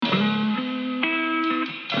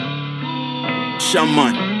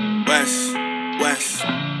Shaman, West.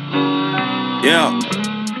 Yeah.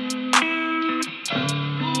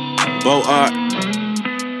 Bo art.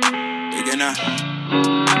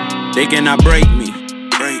 They cannot break me.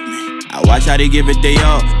 I watch how they give it they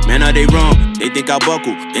all. Man, are they wrong? They think I'll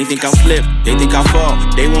buckle. They think I'll slip. They think I'll fall.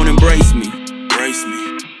 They won't embrace me.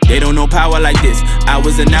 They don't know power like this.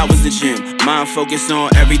 Hours and hours in gym. Mind focused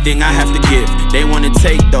on everything I have to give. They wanna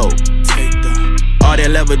take though. All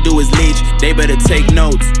they'll ever do is leech. They better take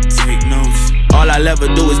notes. All I'll ever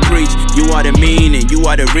do is preach. You are the meaning, you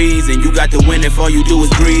are the reason. You got to win if all you do is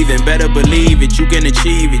breathe. And better believe it, you can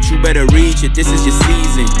achieve it. You better reach it, this is your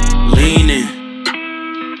season. Lean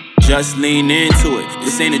in, just lean into it.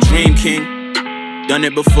 This ain't a dream, king. Done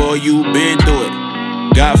it before, you been through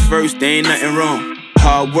it. God first, there ain't nothing wrong.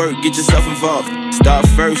 Hard work, get yourself involved. Start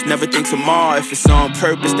first, never think tomorrow. If it's on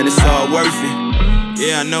purpose, then it's all worth it.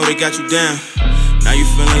 Yeah, I know they got you down. Now you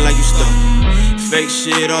feeling like you stuck. Fake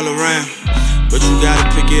shit all around, but you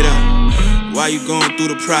gotta pick it up. While you going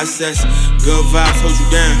through the process, good vibes hold you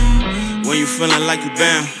down. When you feeling like you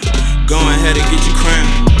bound, go ahead and get your crown.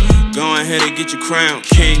 Go ahead and get your crown,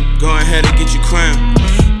 king. Go ahead and get your crown.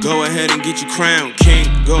 Go ahead and get your crown, king.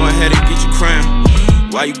 Go ahead and get your crown.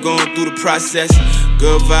 While you going through the process,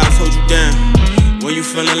 good vibes hold you down. When you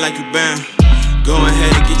feeling like you bound, go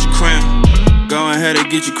ahead and get your crown. Go ahead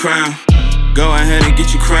and get your crown. Go ahead and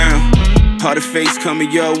get your crown. All the fakes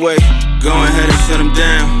coming your way, go ahead and shut them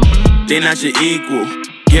down. They not your equal,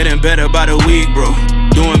 getting better by the week, bro.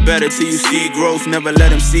 Doing better till you see growth. Never let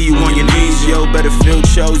them see you on your knees, yo. Better feel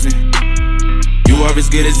chosen. You are as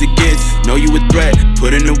good as it gets. Know you a threat,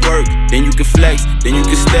 put in the work. Then you can flex, then you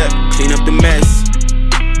can step. Clean up the mess.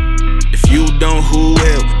 If you don't, who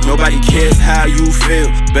will? Nobody cares how you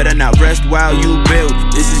feel. Better not rest while you build.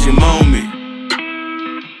 This is your moment.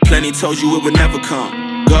 Plenty told you it would never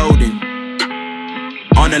come. Golden,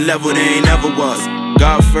 on a level they ain't never was.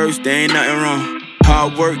 God first, there ain't nothing wrong.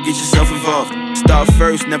 Hard work, get yourself involved. Start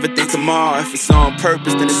first, never think tomorrow. If it's on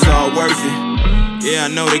purpose, then it's all worth it. Yeah, I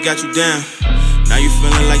know they got you down. Now you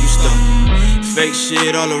feeling like you stuck. Fake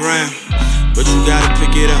shit all around, but you gotta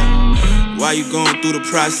pick it up. While you going through the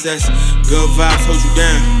process, good vibes hold you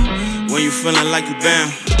down. When you feeling like you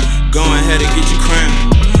bound, go ahead and get your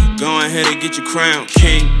crown. Go ahead and get your crown,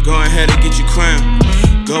 king. Go ahead and get your crown.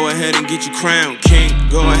 Go ahead and get your crown, king.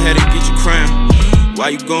 Go ahead and get your crown.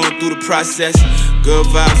 While you going through the process, good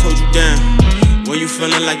vibes hold you down. When you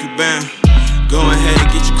feeling like you bound, go ahead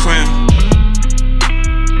and get your crown.